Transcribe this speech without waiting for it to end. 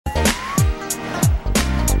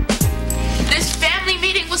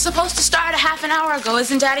was supposed to start a half an hour ago.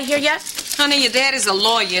 Isn't Daddy here yet? Honey, your daddy's a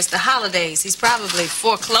lawyer. It's the holidays. He's probably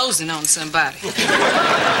foreclosing on somebody.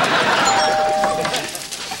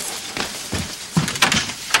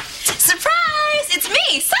 Surprise! It's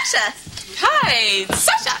me, Sasha. Hi,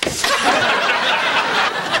 Sasha.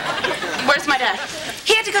 Where's my dad?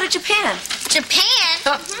 He had to go to Japan. Japan?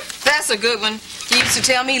 That's a good one. He used to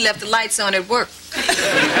tell me he left the lights on at work.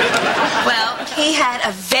 Well, he had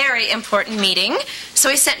a very important meeting, so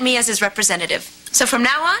he sent me as his representative. So from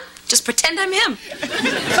now on, just pretend I'm him.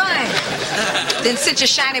 Fine. Then sit your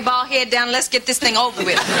shiny bald head down and let's get this thing over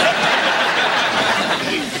with.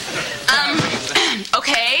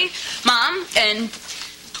 Okay, Mom, and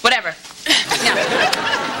whatever. Now,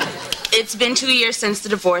 it's been 2 years since the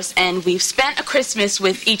divorce, and we've spent a Christmas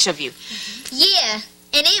with each of you. Yeah,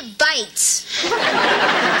 and it bites.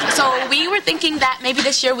 So we were thinking that maybe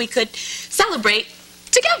this year we could celebrate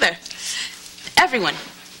together. Everyone.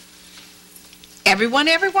 Everyone?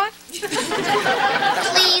 Please,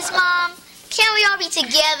 Mom, can't we all be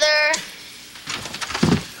together?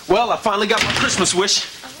 Well, I finally got my Christmas wish.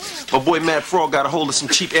 My boy Mad Frog got a hold of some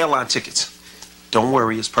cheap airline tickets. Don't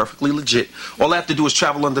worry, it's perfectly legit. All I have to do is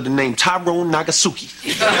travel under the name Tyrone Nagasuki.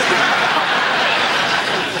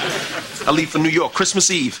 I leave for New York Christmas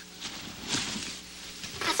Eve.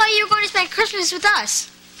 I thought you were going to spend Christmas with us.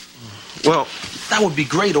 Well, that would be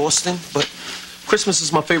great, Austin, but Christmas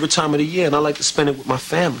is my favorite time of the year, and I like to spend it with my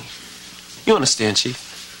family. You understand, Chief?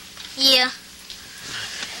 Yeah.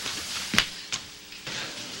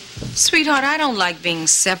 Sweetheart, I don't like being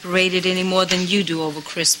separated any more than you do over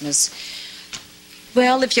Christmas.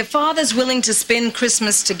 Well, if your father's willing to spend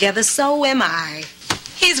Christmas together, so am I.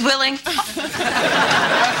 He's willing. Thank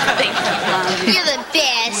you, Mom. You're the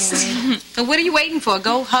best. So what are you waiting for?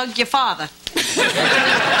 Go hug your father.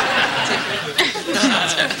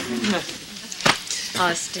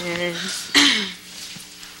 Austin.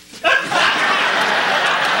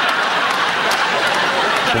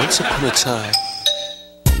 Once upon a time.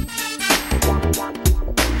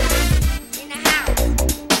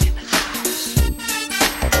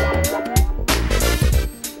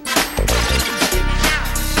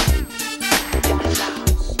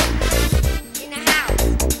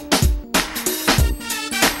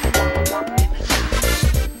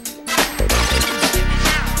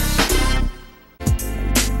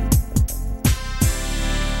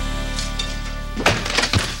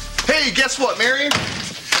 Hey, guess what, Marion?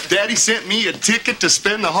 Daddy sent me a ticket to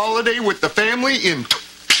spend the holiday with the family in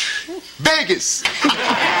Vegas.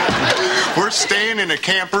 We're staying in a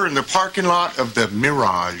camper in the parking lot of the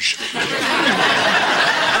Mirage.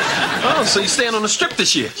 Oh, so you're staying on the strip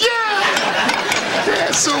this year?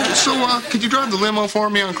 Yeah, so could you drive the limo for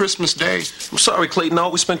me on Christmas Day? I'm sorry, Clayton. I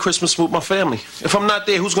always spend Christmas with my family. If I'm not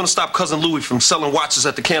there, who's going to stop Cousin Louie from selling watches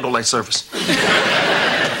at the candlelight service?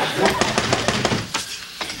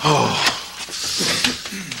 Oh.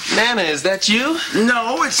 Nana, is that you?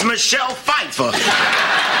 No, it's Michelle Pfeiffer.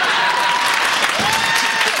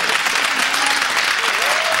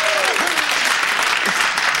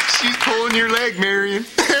 She's pulling your leg, Marion.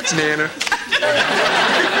 That's Nana.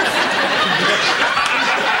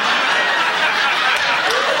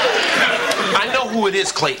 I know who it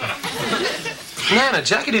is, Clayton. Nana,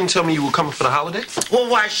 Jackie didn't tell me you were coming for the holiday. Well,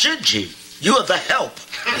 why should she? You are the help.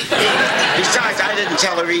 Besides, I didn't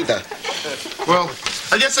tell her either. Well,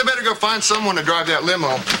 I guess I better go find someone to drive that limo.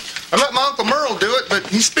 I let my Uncle Merle do it, but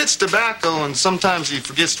he spits tobacco and sometimes he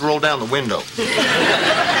forgets to roll down the window.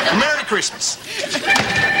 Merry Christmas.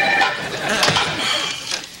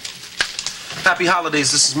 Happy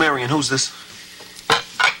holidays. This is Marion. Who's this?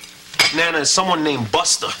 Nana, is someone named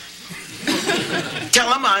Buster.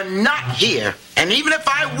 Tell him I'm not here, and even if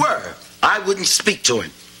I were, I wouldn't speak to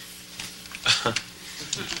him.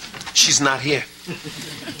 She's not here.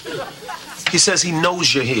 He says he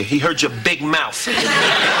knows you're here. He heard your big mouth.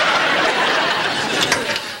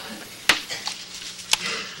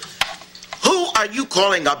 Who are you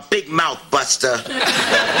calling a big mouth, Buster?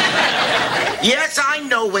 Yes, I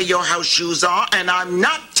know where your house shoes are, and I'm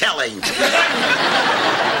not telling.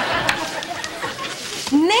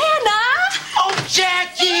 Nana! Oh,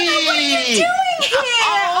 Jackie! What are you doing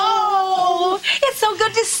here? Oh, it's so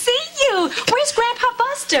good to see you. Where's Grandpa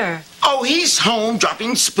Buster? Oh, he's home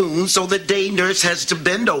dropping spoons so the day nurse has to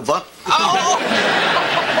bend over. Oh!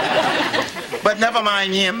 But never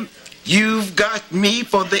mind him. You've got me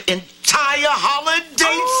for the entire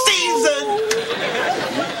holiday season.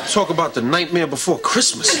 Talk about the nightmare before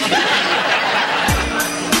Christmas.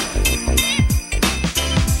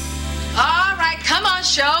 All right, come on,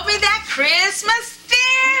 show me that Christmas spirit.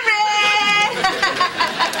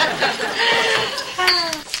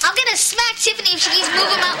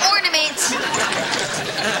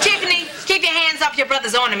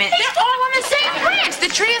 Santa's ornament. They're all on the same branch. The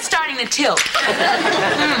tree is starting to tilt.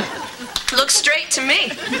 Looks straight to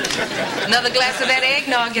me. Another glass of that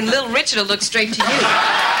eggnog and little Richard will look straight to you.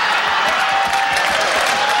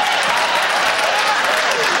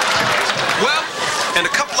 Well, in a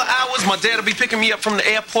couple of hours, my dad will be picking me up from the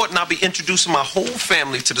airport, and I'll be introducing my whole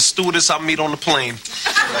family to the stewardess I'll meet on the plane.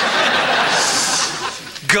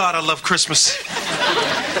 God, I love Christmas.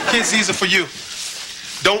 Here's these are for you.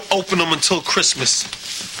 Don't open them until Christmas,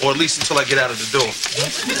 or at least until I get out of the door.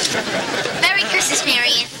 Merry Christmas,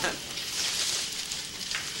 Marion.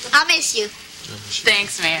 I'll miss you.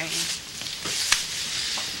 Thanks, Marion.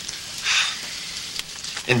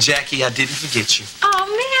 And Jackie, I didn't forget you. Oh,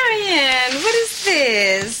 Marion, what is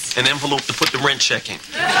this? An envelope to put the rent check in.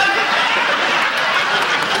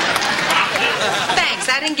 Thanks,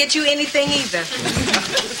 I didn't get you anything either.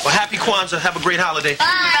 Well, happy Kwanzaa. Have a great holiday.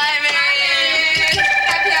 Bye, Marion.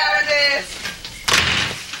 Happy holidays.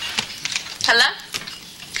 Hello?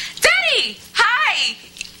 Daddy! Hi!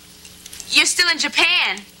 You're still in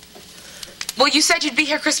Japan. Well, you said you'd be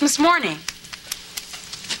here Christmas morning.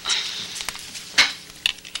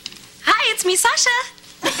 Hi, it's me, Sasha.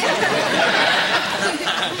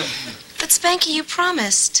 But Spanky, you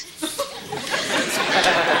promised.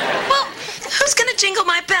 Well, who's gonna jingle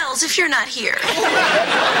my bells if you're not here?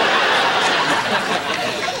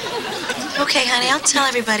 Okay, honey, I'll tell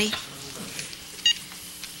everybody.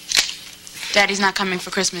 Daddy's not coming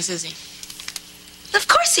for Christmas, is he? Of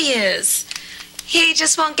course he is. He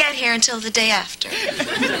just won't get here until the day after.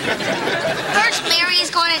 First Marion's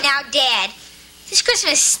going and now Dad. This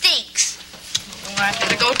Christmas stinks. Oh, I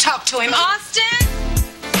better go talk to him. Austin!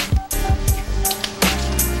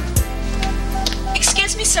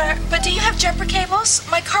 Excuse me, sir, but do you have jumper cables?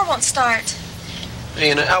 My car won't start. Hey,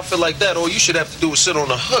 in an outfit like that, all you should have to do is sit on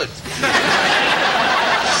the hood.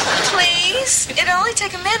 Please? It'll only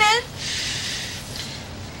take a minute.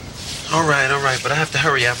 All right, but I have to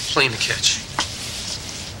hurry. I have a plane to catch.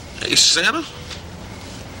 Hey, Santa?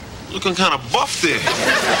 Looking kind of buff there.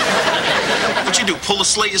 What'd you do, pull a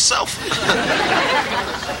sleigh yourself?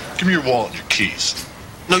 Give me your wallet and your keys.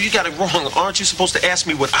 No, you got it wrong. Aren't you supposed to ask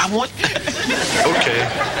me what I want? Okay.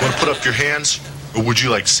 Want to put up your hands? Or would you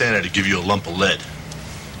like Santa to give you a lump of lead?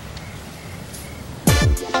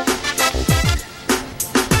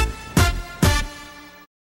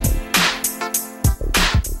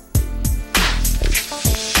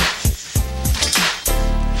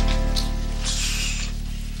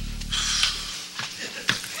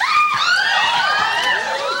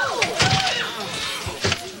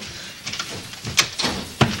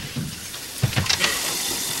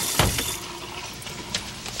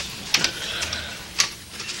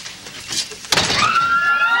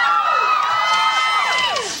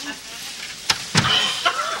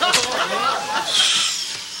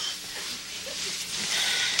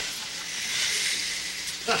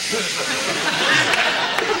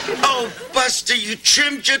 Oh, Buster, you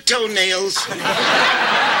trimmed your toenails.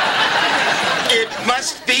 It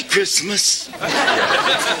must be Christmas.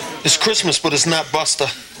 It's Christmas, but it's not Buster.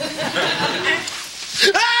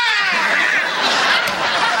 Ah!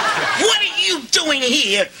 What are you doing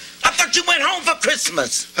here? I thought you went home for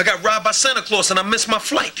Christmas. I got robbed by Santa Claus and I missed my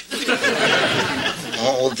flight.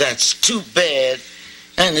 Oh, that's too bad.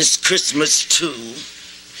 And it's Christmas, too.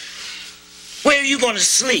 Where are you going to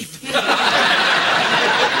sleep?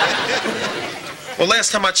 Well,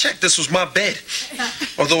 last time I checked, this was my bed.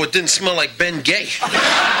 Although it didn't smell like Ben Gay.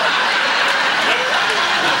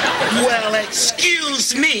 Well,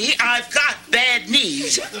 excuse me, I've got bad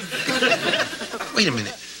knees. Wait a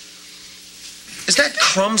minute. Is that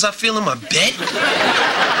crumbs I feel in my bed?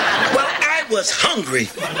 Well, I was hungry.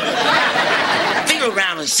 Feel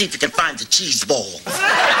around and see if you can find the cheese ball.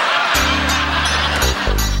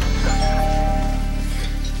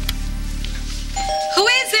 Who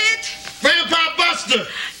is it? Grandpa Buster!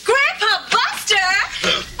 Grandpa Buster?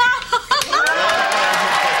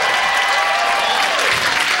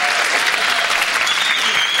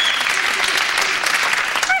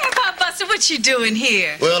 Grandpa Buster, what you doing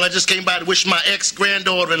here? Well, I just came by to wish my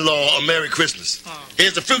ex-granddaughter-in-law a Merry Christmas.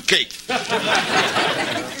 Here's the fruitcake.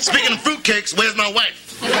 Speaking of fruitcakes, where's my wife?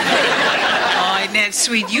 Oh, isn't that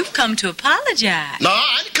sweet? You've come to apologize. No,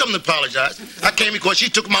 I didn't come to apologize. I came because she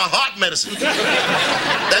took my heart medicine.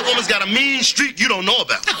 That woman's got a mean streak you don't know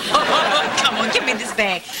about. Come on, give me this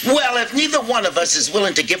bag. Well, if neither one of us is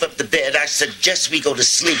willing to give up the bed, I suggest we go to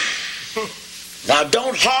sleep. Now,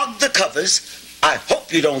 don't hog the covers. I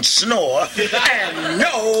hope you don't snore. And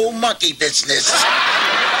no monkey business.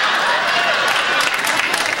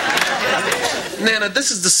 Nana, this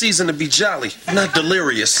is the season to be jolly, not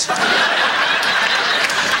delirious.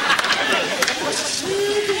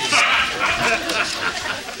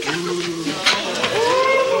 Nana,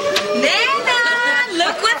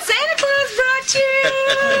 look what Santa Claus brought you.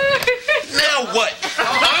 Now what?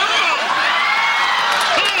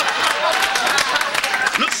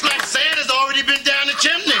 Looks like Santa's already been down the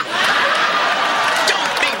chimney.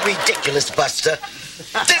 Don't be ridiculous, Buster.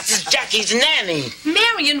 This is Jackie's nanny.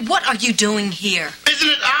 Marion, what are you doing here? Isn't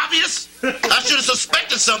it obvious? I should have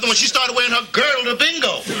suspected something when she started wearing her girdle to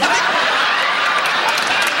bingo.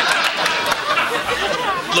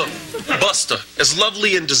 Look, Buster, as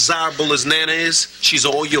lovely and desirable as Nana is, she's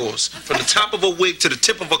all yours. From the top of her wig to the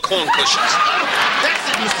tip of her corn cushions. That's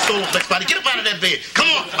it, Mr. Soulflex Body. Get up out of that bed. Come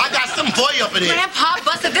on, I got something for you up in here. Grandpa,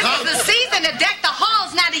 Buster, this is the season to deck the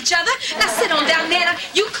halls, not each other. Now sit on down, Nana.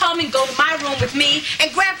 You come and go to my room with me,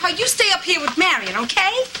 and Grandpa, you stay up here with Marion,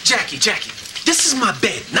 okay? Jackie, this is my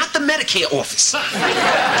bed, not the Medicare office.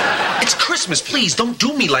 It's Christmas, please, don't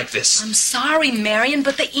do me like this. I'm sorry, Marion,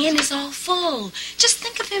 but the inn is all full. Just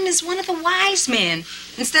think of him as one of the wise men.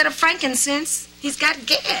 Instead of frankincense, he's got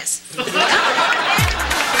gas.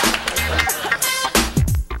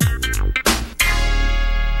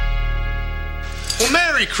 Well,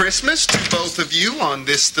 Merry Christmas to both of you on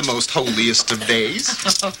this, the most holiest of days.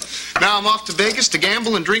 Now I'm off to Vegas to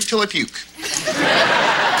gamble and drink till I puke.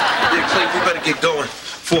 Yeah, Clay, we better get going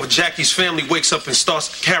before Jackie's family wakes up and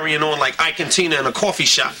starts carrying on like Ike and Tina in a coffee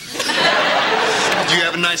shop. You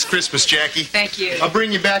have a nice Christmas, Jackie. Thank you. I'll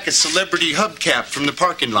bring you back a celebrity hubcap from the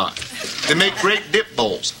parking lot. They make great dip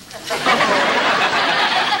bowls.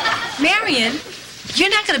 Marion,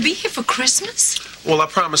 you're not going to be here for Christmas? Well, I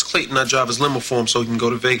promised Clayton I'd drive his limo for him so he can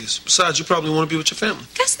go to Vegas. Besides, you probably want to be with your family.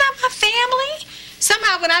 That's not my family.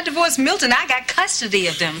 Somehow when I divorced Milton, I got custody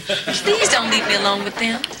of them. Please don't leave me alone with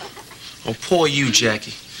them. Oh, poor you,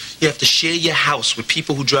 Jackie. You have to share your house with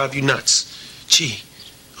people who drive you nuts. Gee,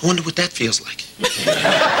 I wonder what that feels like.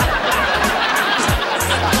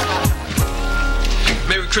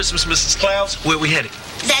 Merry Christmas, Mrs. Clouds. Where we headed?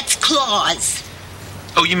 That's Claus.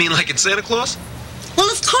 Oh, you mean like in Santa Claus? Well,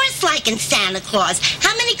 of course, like in Santa Claus.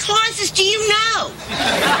 How many Clauses do you know?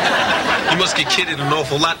 You must get kidded an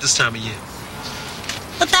awful lot this time of year.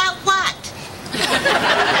 About what?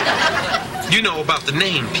 You know about the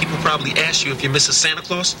name. People probably ask you if you're Mrs. Santa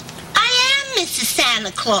Claus. I am Mrs.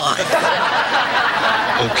 Santa Claus.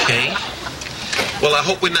 Okay. Well, I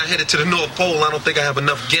hope we're not headed to the North Pole. I don't think I have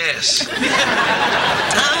enough gas.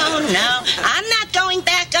 Oh, no. I'm not going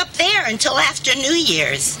back up there until after New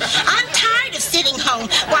Year's. I'm tired of sitting home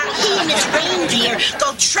while he and his reindeer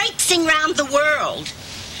go traipsing round the world.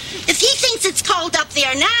 If he thinks it's cold up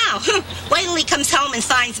there now, wait till he comes home and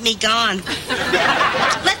finds me gone.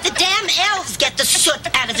 Let the damn elves get the soot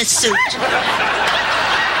out of his suit.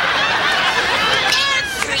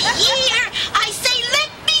 Every year, I say,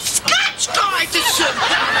 let me scotch guard the suit.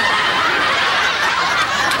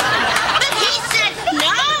 But he said,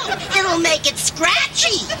 no, it'll make it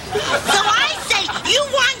scratchy. So I say, you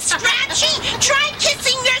want scratchy? Try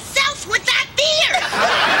kissing yourself with that beard.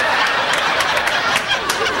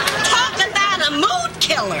 Mood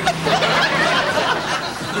killer.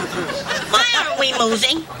 Why aren't we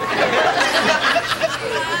moving?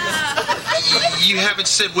 You haven't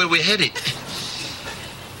said where we're headed.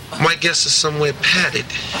 My guess is somewhere padded.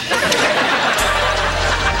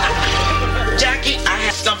 Jackie, I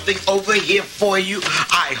have something over here for you.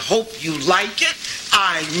 I hope you like it.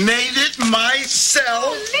 I made it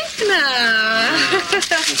myself.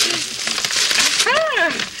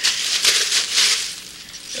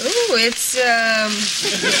 Ooh, it's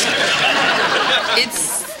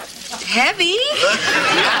heavy.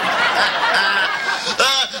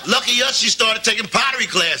 Lucky us, she started taking pottery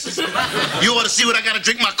classes. You ought to see what I got to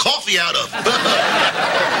drink my coffee out of.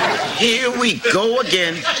 Here we go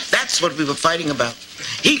again. That's what we were fighting about.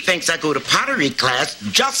 He thinks I go to pottery class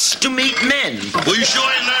just to meet men. Well, you sure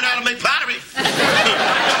ain't learned how to make pottery.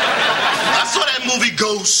 I saw that movie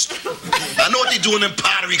Ghost. I know what they do in them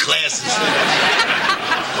pottery classes.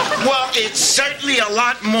 Well, it's certainly a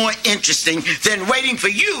lot more interesting than waiting for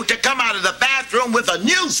you to come out of the bathroom with a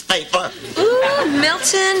newspaper. Ooh,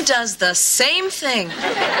 Milton does the same thing.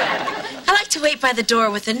 I like to wait by the door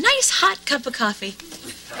with a nice hot cup of coffee.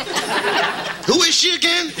 Who is she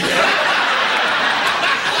again?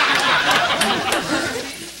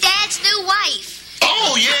 Dad's new wife.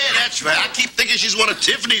 Oh, yeah, that's right. I keep thinking she's one of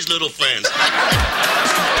Tiffany's little friends.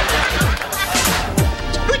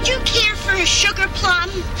 Would you care for a sugar plum?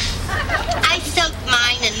 I soaked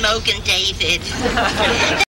mine in Mogan David.